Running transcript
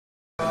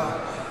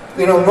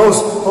you know,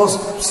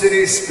 most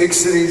cities, big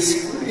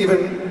cities,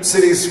 even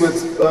cities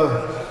with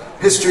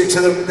history to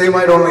them, they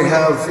might only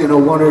have, you know,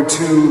 1 or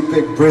 2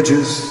 big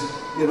bridges,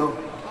 you know.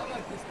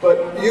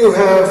 But you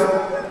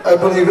have, I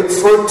believe,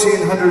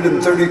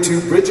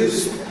 1,432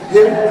 bridges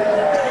here,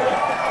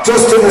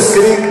 just in the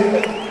city,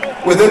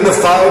 within the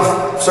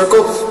 5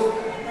 circles.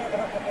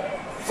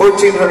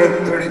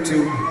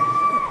 1,432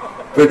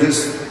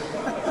 bridges.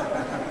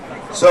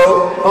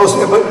 So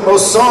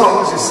most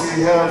songs, you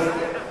see, have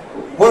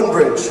 1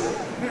 bridge.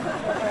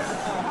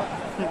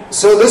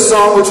 So this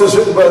song, which was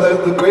written by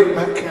the great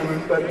Matt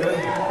Cameron back then.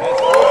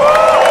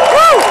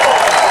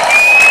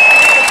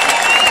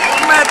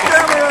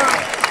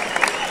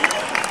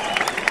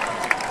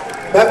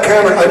 Matt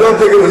Cameron, I don't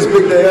think it was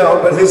Big Day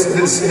Out, but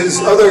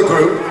his other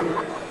group,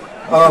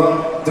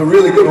 the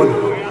really good one,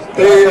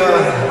 they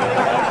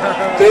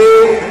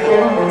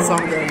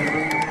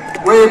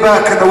way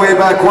back in the way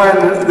back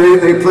when,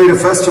 they played a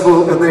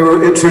festival and they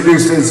were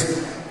introduced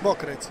as,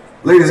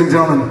 ladies and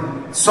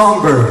gentlemen,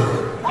 Songbird.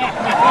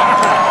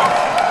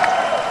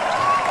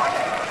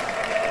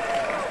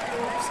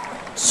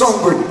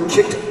 Songbird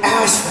kicked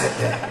ass that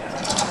day.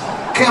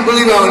 Can't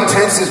believe how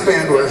intense this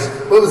band was.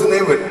 What was the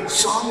name of it?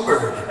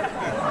 Songbird.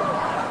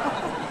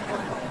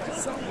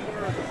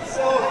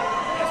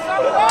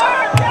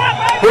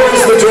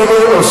 Here's the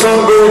drummer of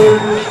Songbird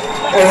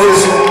and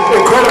his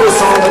incredible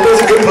song that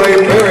doesn't get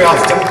played very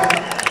often.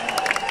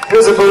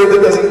 Here's a bird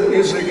that doesn't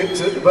usually get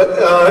to, but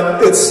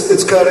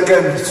it's got,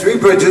 again, 3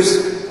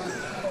 bridges,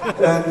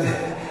 and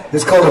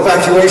it's called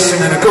Evacuation,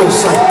 and it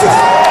goes like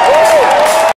this.